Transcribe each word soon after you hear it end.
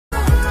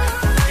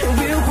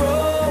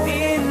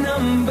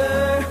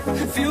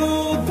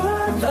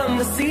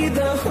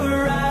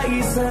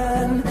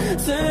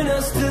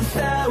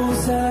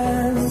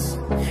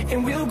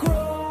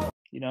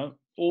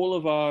all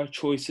of our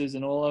choices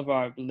and all of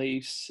our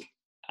beliefs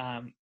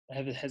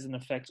has an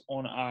effect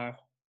on our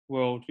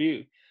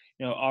worldview.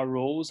 Our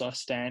rules, our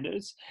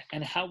standards,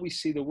 and how we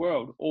see the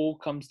world all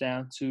comes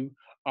down to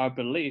our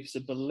beliefs.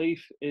 A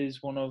belief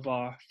is one of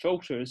our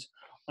filters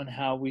on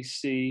how we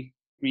see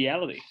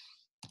reality.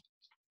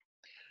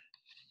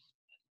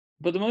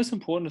 But the most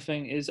important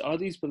thing is, are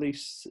these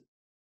beliefs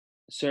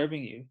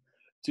serving you?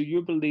 Do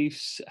your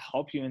beliefs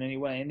help you in any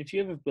way? And if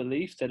you have a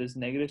belief that is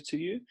negative to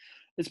you,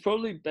 it's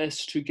probably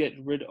best to get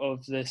rid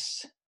of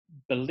this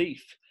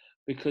belief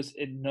because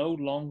it no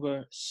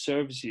longer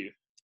serves you.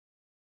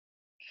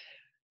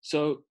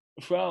 So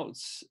throughout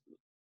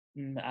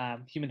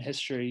human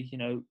history,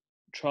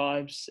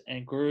 tribes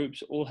and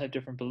groups all have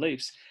different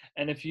beliefs.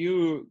 And if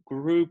your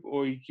group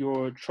or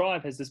your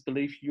tribe has this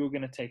belief, you're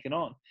going to take it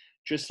on,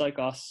 just like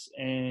us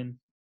and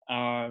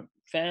our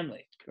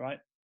family, right?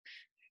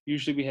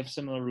 Usually we have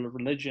similar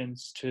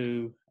religions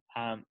to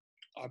our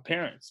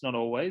parents, not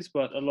always,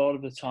 but a lot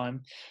of the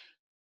time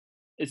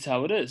it's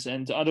how it is.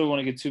 And I don't want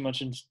to get too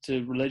much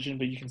into religion,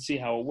 but you can see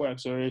how it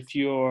works. Or if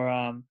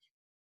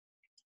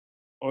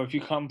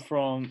you come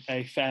from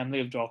a family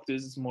of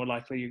doctors, it's more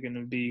likely you're going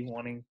to be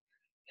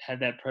have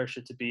that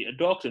pressure to be a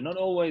doctor. Not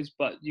always,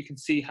 but you can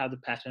see how the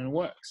pattern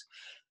works.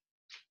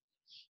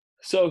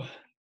 So,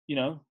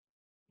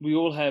 we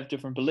all have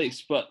different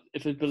beliefs, but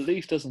if a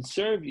belief doesn't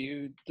serve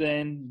you,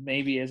 then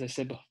maybe, as I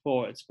said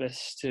before, it's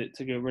best to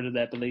get rid of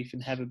that belief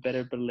and have a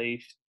better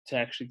belief to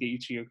actually get you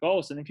to your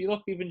goals. And if you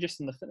look even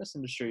just in the fitness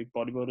industry,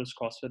 bodybuilders,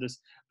 crossfitters,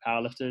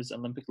 powerlifters,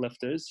 Olympic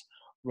lifters,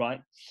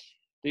 right?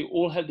 They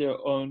all have their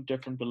own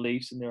different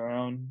beliefs and their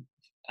own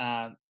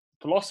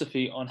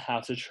philosophy on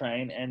how to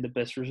train and the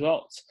best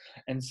results.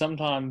 And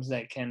sometimes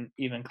that can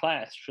even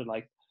clash. So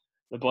like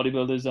the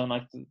bodybuilders don't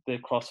like the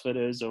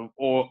CrossFitters,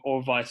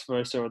 or vice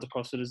versa, or the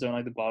CrossFitters don't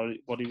like the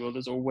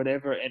bodybuilders, or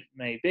whatever it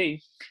may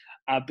be,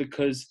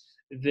 because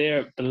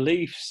their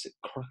beliefs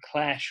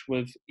clash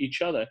with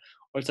each other.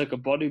 Or it's like a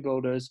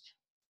bodybuilder's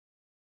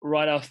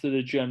right after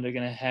the gym, they're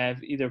going to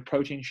have either a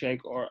protein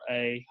shake or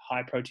a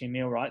high protein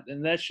meal, right?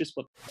 And that's just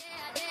what